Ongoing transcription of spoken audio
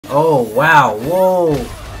Oh, wow. Whoa.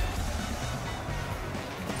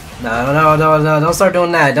 No, don't start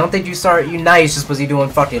doing that. Don't think you nice just because you're doing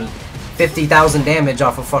fucking 50,000 damage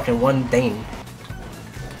off of fucking one thing.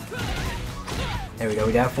 There we go,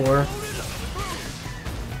 we got 4.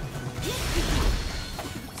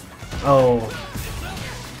 Oh.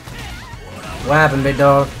 What happened, big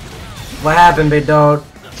dog? What happened, big dog?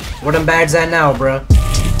 Where them bags at now, bruh?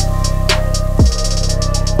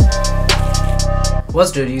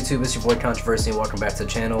 What's good, YouTube? It's your boy Controversy and welcome back to the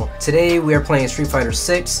channel. Today we are playing Street Fighter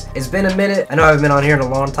 6. It's been a minute. I know I haven't been on here in a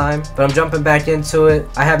long time, but I'm jumping back into it.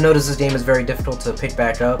 I have noticed this game is very difficult to pick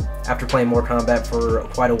back up after playing more combat for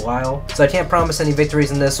quite a while. So I can't promise any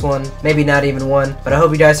victories in this one, maybe not even one, but I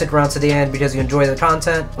hope you guys stick around to the end because you enjoy the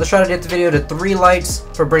content. Let's try to get the video to 3 likes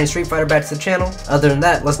for bringing Street Fighter back to the channel. Other than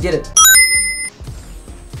that, let's get it.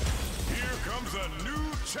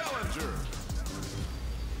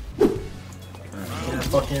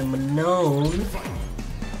 Fucking known.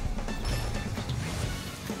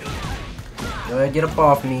 Go ahead, get up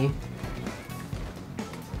off me.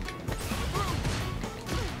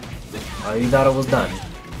 Oh, you thought it was done.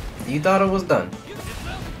 You thought it was done.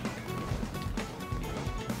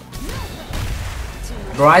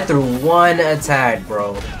 Bro, I threw one attack,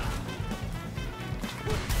 bro.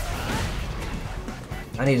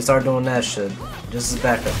 I need to start doing that shit. Just as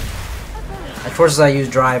backup. At first, I use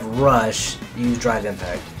Drive Rush, use Drive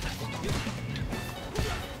Impact.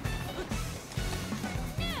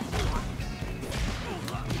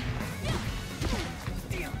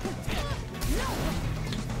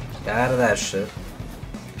 Get out of that shit.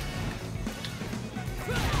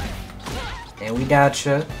 And we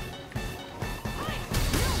gotcha.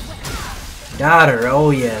 Got her,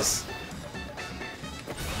 oh yes.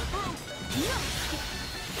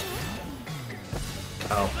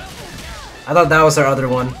 Oh. I thought that was our other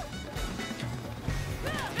one.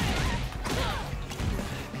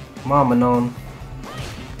 Come on, Manon.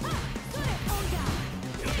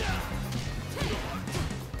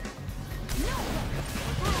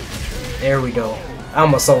 There we go. I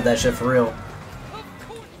almost sold that shit for real.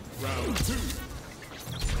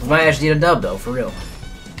 We might actually get a dub though, for real.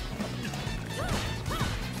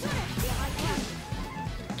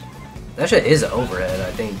 That shit is an overhead,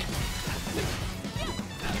 I think.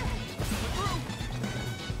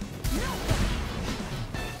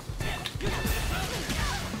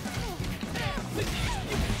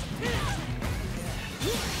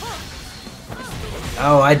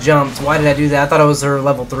 Oh, I jumped. Why did I do that? I thought it was her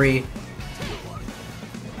level 3.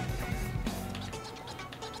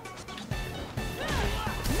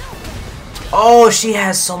 Oh, she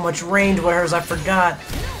has so much range with hers, I forgot.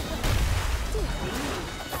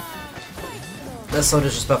 That's so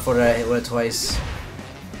disrespectful that I hit with it twice.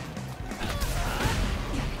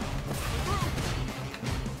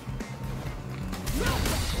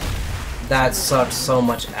 That sucked so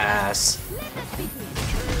much ass.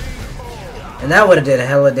 And that would have did a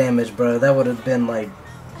hella damage, bro. That would have been like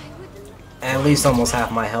at least almost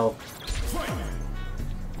half my health.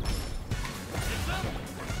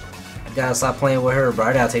 I gotta stop playing with her, bro.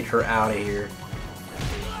 I gotta take her out of here.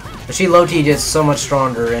 But she low-key gets so much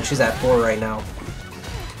stronger, and she's at 4 right now.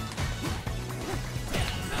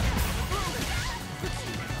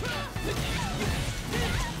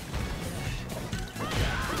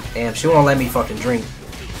 Damn, she won't let me fucking drink.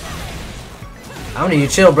 I don't need you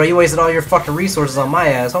to chill, bro. You wasted all your fucking resources on my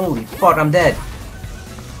ass. Holy fuck, I'm dead.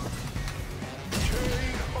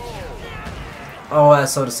 Oh,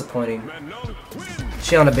 that's so disappointing.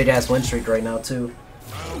 She on a big ass win streak right now, too.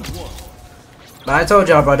 But I told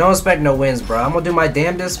y'all, bro, don't expect no wins, bro. I'm gonna do my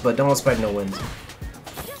damnedest, but don't expect no wins.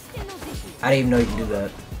 I didn't even know you can do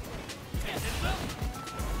that.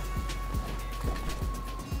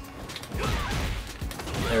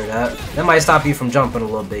 There we go. That might stop you from jumping a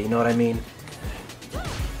little bit, you know what I mean?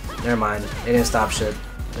 Never mind. It didn't stop shit.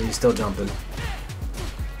 But he's still jumping.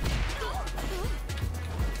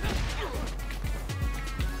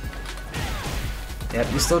 Yep,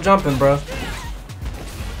 he's still jumping, bro.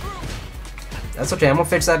 That's okay. I'm gonna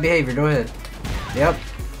fix that behavior. Go ahead. Yep.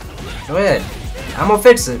 Go ahead. I'm gonna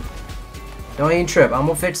fix it. Don't even trip. I'm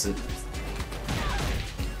gonna fix it.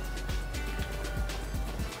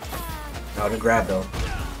 Oh, the grab though.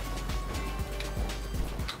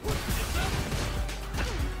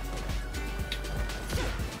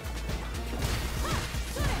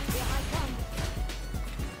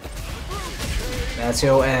 That's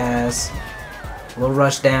your ass. A little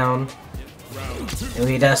rush down. And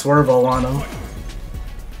we get that swervo on him.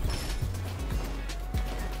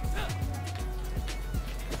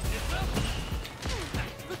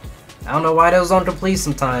 I don't know why those don't complete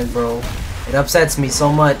sometimes, bro. It upsets me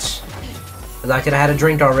so much. Cause I could have had a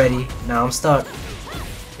drink already. Now I'm stuck.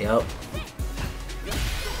 Yep.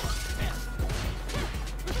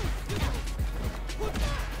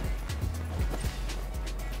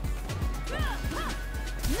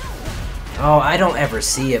 Oh, I don't ever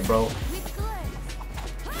see it, bro.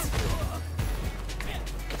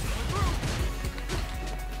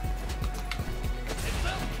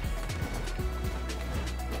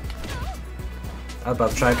 I was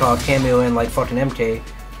about to try to call a cameo in like fucking MK.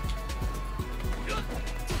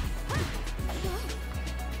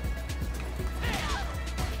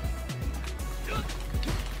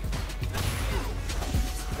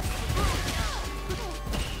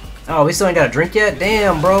 Oh, we still ain't got a drink yet?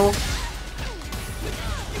 Damn, bro.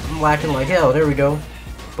 I'm lacking like hell. There we go.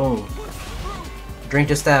 Boom.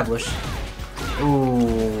 Drink established.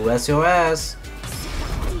 Ooh, that's your ass.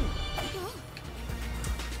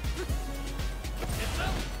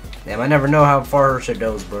 Damn, I never know how far her shit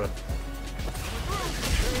goes, bro.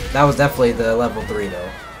 That was definitely the level 3, though.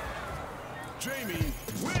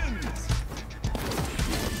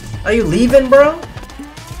 Are you leaving, bro?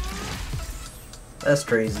 That's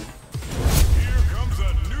crazy.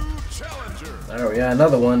 Oh, yeah,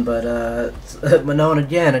 another one, but Manon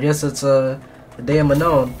again. I guess it's the day of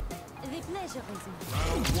Manon.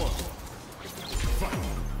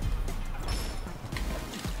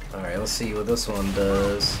 Alright, let's see what this one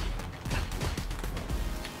does.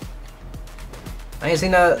 I ain't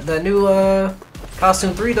seen that new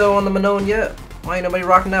costume 3 though on the Manon yet. Why ain't nobody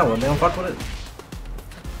rocking that one? They don't fuck with it.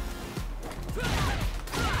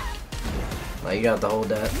 Oh, you got to hold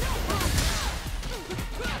that.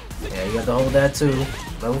 Yeah, you got to hold that too.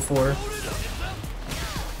 Level 4.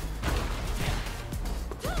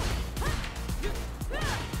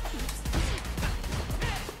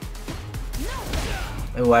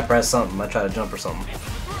 Oh, I pressed something. I tried to jump or something.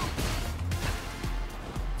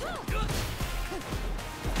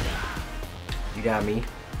 You got me.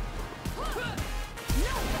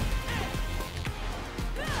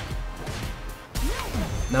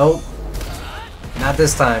 Nope. Not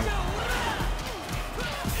this time.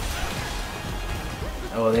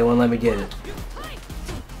 Oh, they won't let me get it.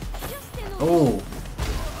 Oh.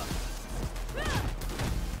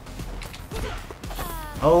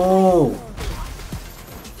 Oh.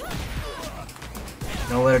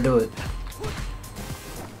 Don't let her do it.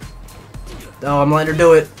 Oh, I'm letting her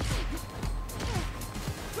do it.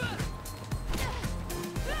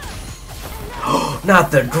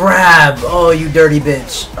 Not the grab! Oh, you dirty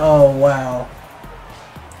bitch. Oh, wow.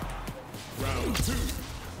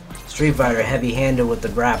 Street Fighter heavy-handed with the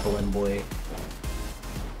grappling, boy.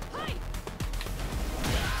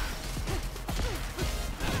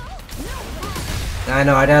 I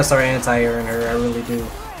know, I gotta start anti-airing her, I really do.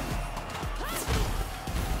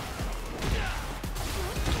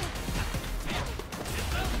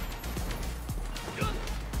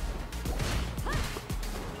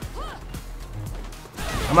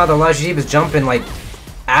 I'm not gonna lie, she was jumping like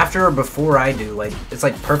after or before I do. Like, it's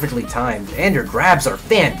like perfectly timed. And your grabs are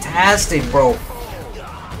fantastic, bro.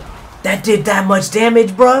 That did that much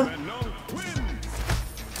damage, bro.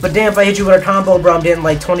 But damn, if I hit you with a combo, bro, I'm getting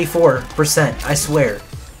like 24%, I swear.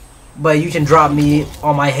 But you can drop me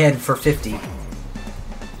on my head for 50.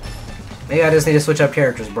 Maybe I just need to switch up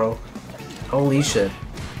characters, bro. Holy shit.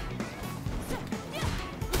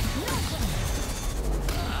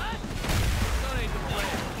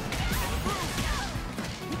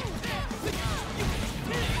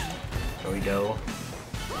 There we go.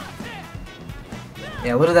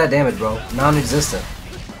 Yeah, look at that damage, bro. Non-existent.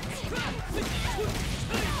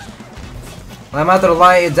 I'm not gonna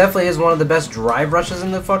lie, it definitely is one of the best drive rushes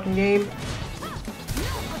in the fucking game.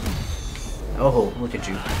 Oh, look at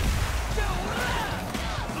you.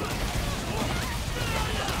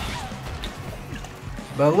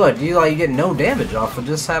 But look, you get no damage off of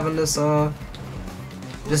just having this,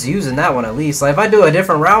 just using that one at least. Like, if I do a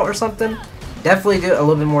different route or something, definitely do a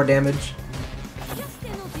little bit more damage.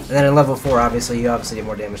 And then in level 4, obviously, you obviously get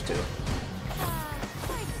more damage too.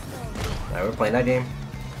 Alright, we're playing that game.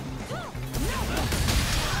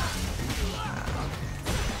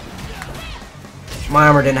 My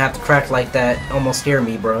armor didn't have to crack like that. Almost scared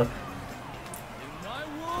me, bro.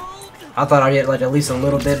 I thought I'd get like at least a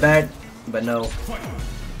little bit back, but no.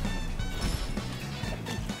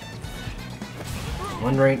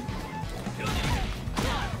 One drink.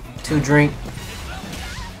 2 drink.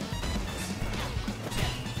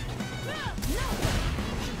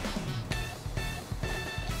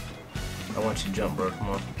 I want you to jump, bro. Come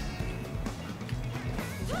on.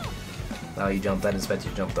 Oh, you jumped. I didn't expect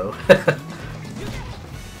you to jump, though.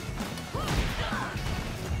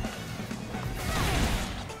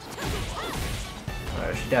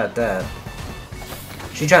 Got that.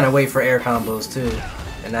 She trying to wait for air combos too.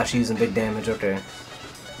 And now she's using big damage. Okay.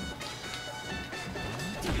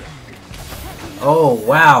 Oh,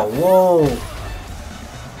 wow. Whoa.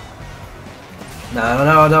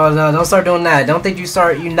 No. Don't start doing that. Don't think you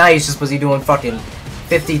nice just because you're doing fucking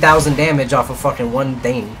 50,000 damage off of fucking one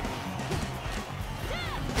thing.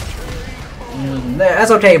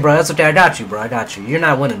 That's okay, bro. That's okay. I got you, bro. I got you. You're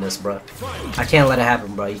not winning this, bro. I can't let it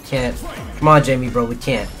happen, bro. You can't. Come on, Jamie, bro. We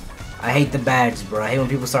can't. I hate the bags, bro. I hate when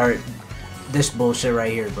people start this bullshit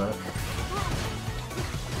right here, bro.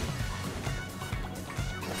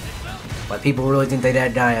 Like, people really think they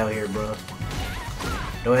that guy out here, bro.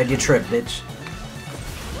 Go ahead, get tripped, bitch.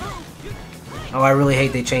 Oh, I really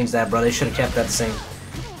hate they changed that, bro. They should have kept that the same.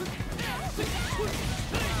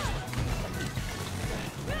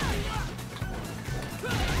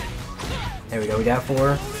 There we go, we got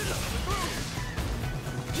 4.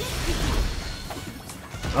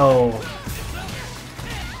 Oh.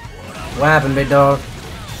 What happened, big dog?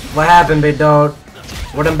 What happened, big dog?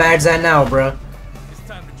 Where them bags at now, bruh?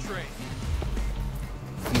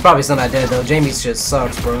 You probably still not dead, though. Jamie's shit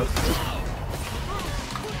sucks, bro.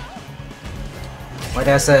 Like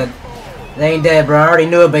I said, they ain't dead, bro. I already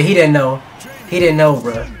knew it, but he didn't know. He didn't know,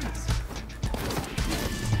 bro.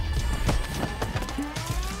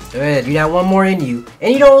 Good, you got one more in you.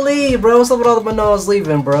 And you don't leave, bro. What's up with all the Manoas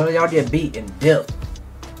leaving, bro? Y'all get beat and dip.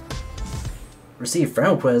 Receive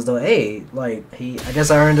Frown Quest, though. Hey, like, I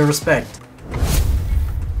guess I earned the respect.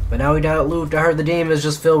 But now we got loot. I heard the game is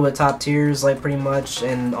just filled with top tiers, like, pretty much,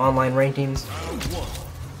 and online rankings.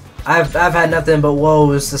 I've had nothing but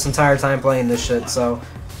woes this entire time playing this shit, so,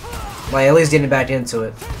 like, at least getting back into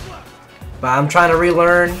it. But I'm trying to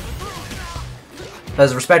relearn,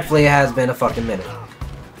 because respectfully, it has been a fucking minute.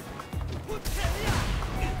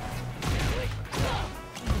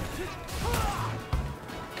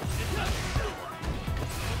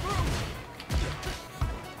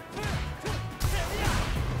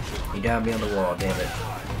 You got me on the wall, damn it.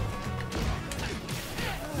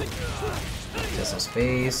 Get some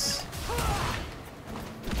space.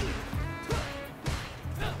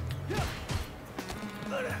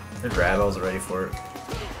 The grab, I was ready for it.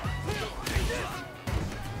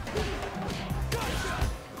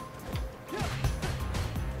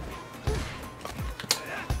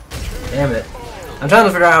 Damn it. I'm trying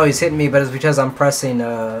to figure out how he's hitting me, but it's because I'm pressing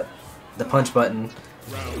the punch button.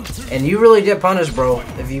 And you really get punished, bro,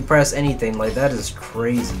 if you press anything. Like, that is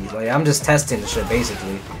crazy. Like, I'm just testing the shit,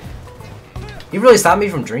 basically. You really stopped me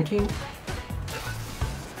from drinking?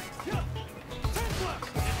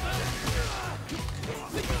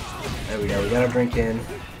 There we go, we got our drink in.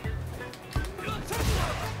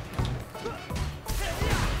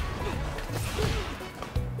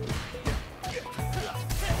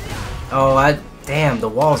 Oh, damn, the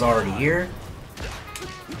wall's already here?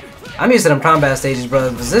 I'm used to them combat stages, brother,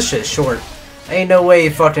 because this shit's short. Ain't no way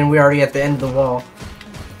fucking we already at the end of the wall.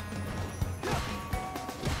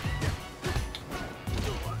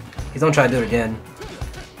 He's gonna try to do it again.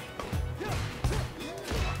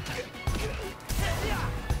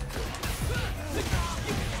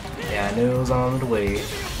 Yeah, I knew it was on the way.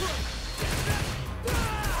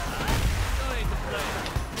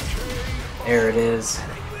 There it is.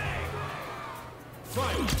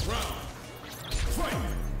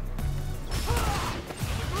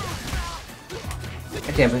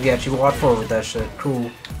 I can't believe you actually walked forward with that shit.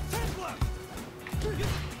 Cool.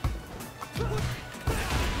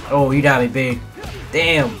 Oh, you got me big.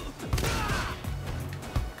 Damn.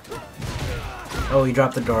 Oh, he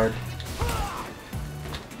dropped the guard.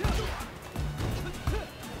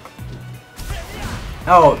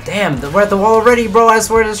 Oh, damn. We're at the wall already, bro. I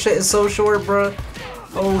swear this shit is so short, bro.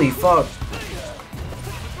 Holy fuck.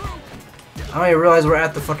 I don't even realize we're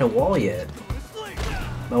at the fucking wall yet.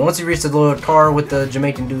 But once you reach the little car with the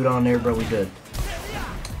Jamaican dude on there, bro, we good.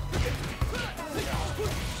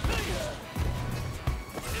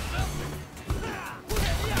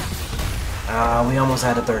 We almost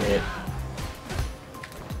had a third hit.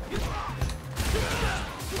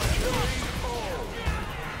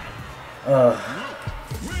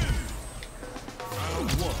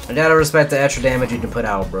 I gotta respect the extra damage you can put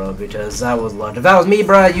out, bro, because that was luck. If that was me,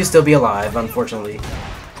 bro, you'd still be alive, unfortunately.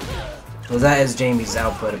 Because that is Jamie's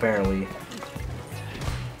output, apparently.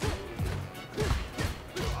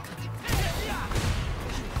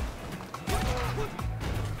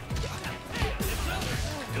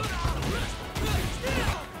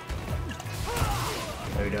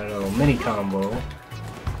 There we go, a little mini combo.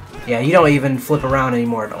 Yeah, you don't even flip around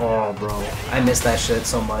anymore at all, bro. I miss that shit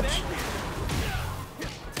so much.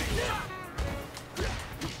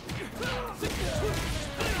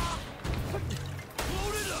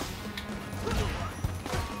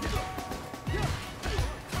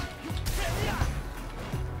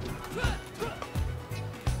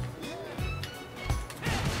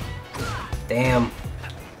 Damn.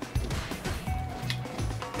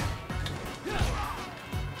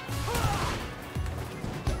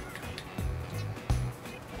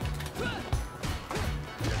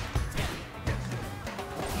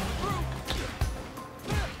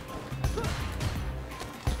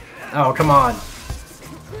 Oh, come on.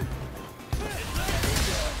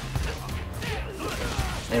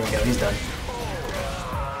 There we go, he's done.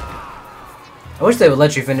 I wish they would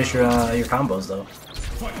let you finish your combos though.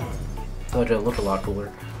 I thought it would look a lot cooler.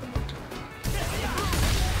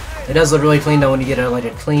 It does look really clean though when you get like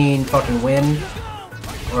a clean fucking win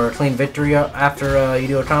or a clean victory after you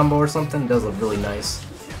do a combo or something. It does look really nice.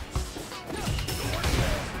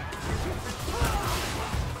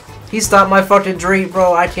 He stopped my fucking dream,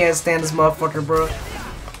 bro. I can't stand this motherfucker, bro.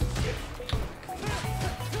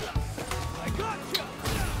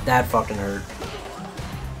 That fucking hurt.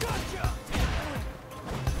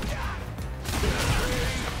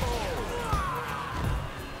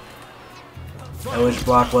 I wish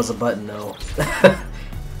block was a button though.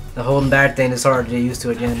 The holding back thing is hard to get used to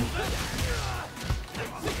again.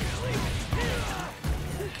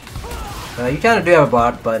 You kind of do have a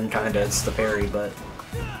block button, kind of. It's the parry, but.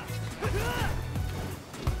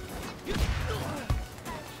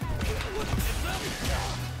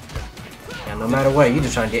 Yeah, no matter what, you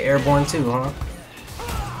just trying to get airborne too, huh?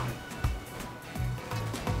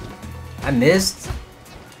 I missed.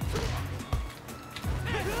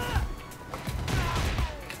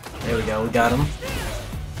 There we go, we got him.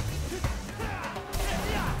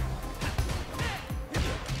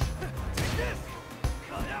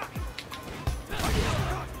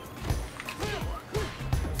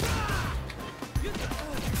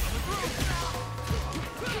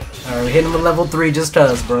 Alright, we hit him with level 3 just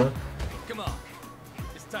cuz, bro. Come on.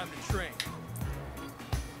 It's time to train.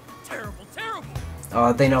 Terrible, terrible. Oh,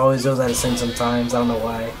 I think it always goes out of sync sometimes. I don't know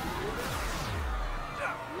why.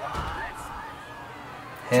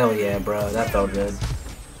 Hell yeah, bro. That felt good.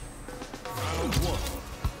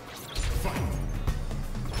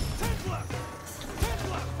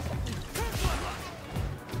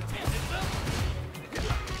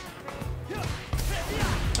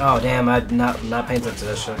 Oh damn, I'm not paying attention to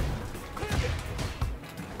this shit.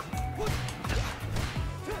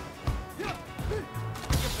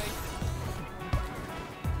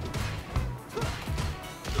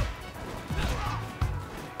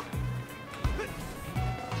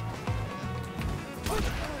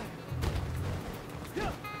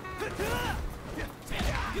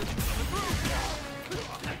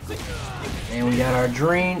 And we got our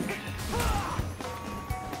drink.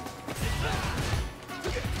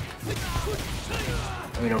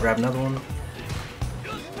 We gonna grab another one.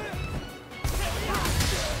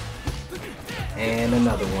 And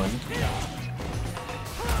another one.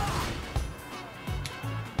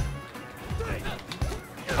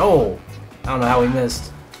 Oh! I don't know how we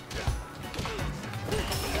missed.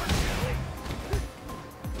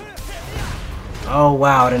 Oh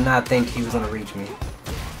wow, I did not think he was gonna reach me.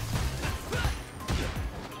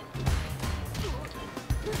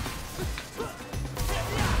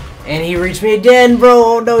 And he reached me again, bro!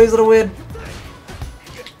 Oh no, he's gonna win!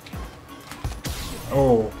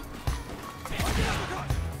 Oh.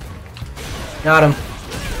 Got him.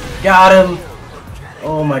 Got him!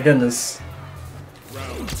 Oh my goodness.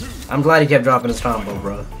 I'm glad he kept dropping his combo,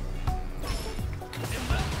 bro.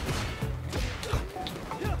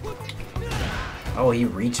 Oh, he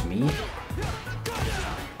reached me?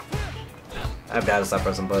 I've got to stop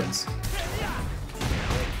pressing buttons.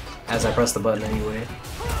 As I press the button anyway.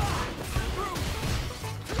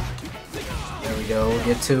 There we go,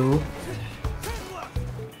 get 2.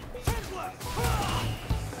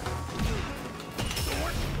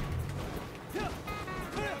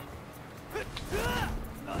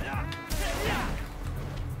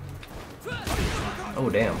 Oh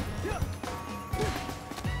damn.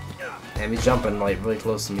 Damn, he's jumping like really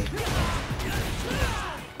close to me.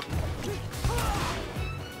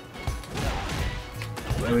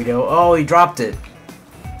 There we go. Oh, he dropped it.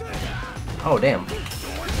 Oh damn.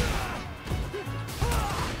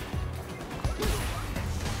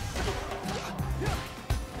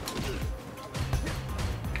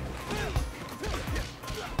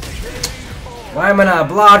 Why am I not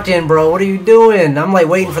blocking, bro? What are you doing? I'm like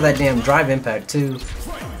waiting for that damn drive impact too.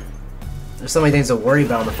 There's so many things to worry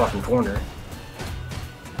about in the fucking corner.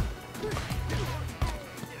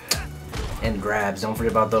 And grabs, don't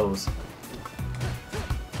forget about those.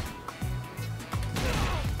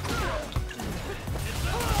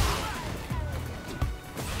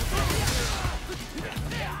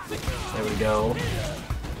 There we go.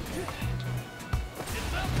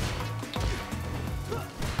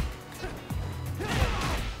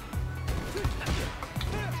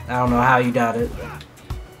 I don't know how you got it.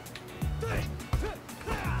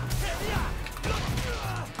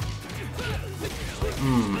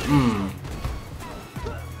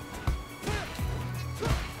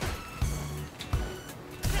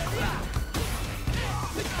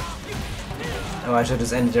 Oh, I should have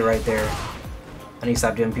just ended it right there. I need to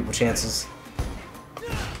stop giving people chances.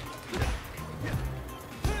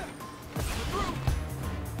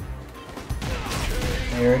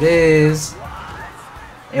 There it is.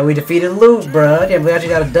 And we defeated Luke, bruh. Yeah, we actually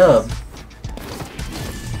got a dub.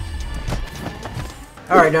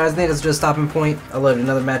 Alright guys, I think that's just a stopping point. I love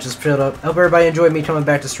another match just filled up. I hope everybody enjoyed me coming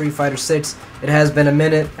back to Street Fighter 6. It has been a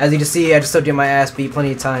minute. As you can see, I just still get my ass beat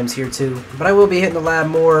plenty of times here too. But I will be hitting the lab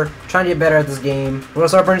more, trying to get better at this game. We're going to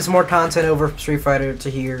start bringing some more content over from Street Fighter to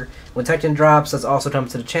here. When Tekken drops, that's also coming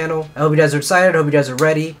to the channel. I hope you guys are excited. I hope you guys are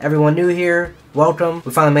ready. Everyone new here, welcome.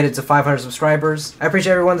 We finally made it to 500 subscribers. I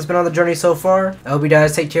appreciate everyone that's been on the journey so far. I hope you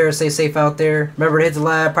guys take care, stay safe out there. Remember to hit the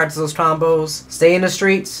lab, practice those combos, stay in the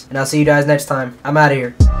streets, and I'll see you guys next time. I'm out of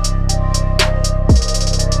here.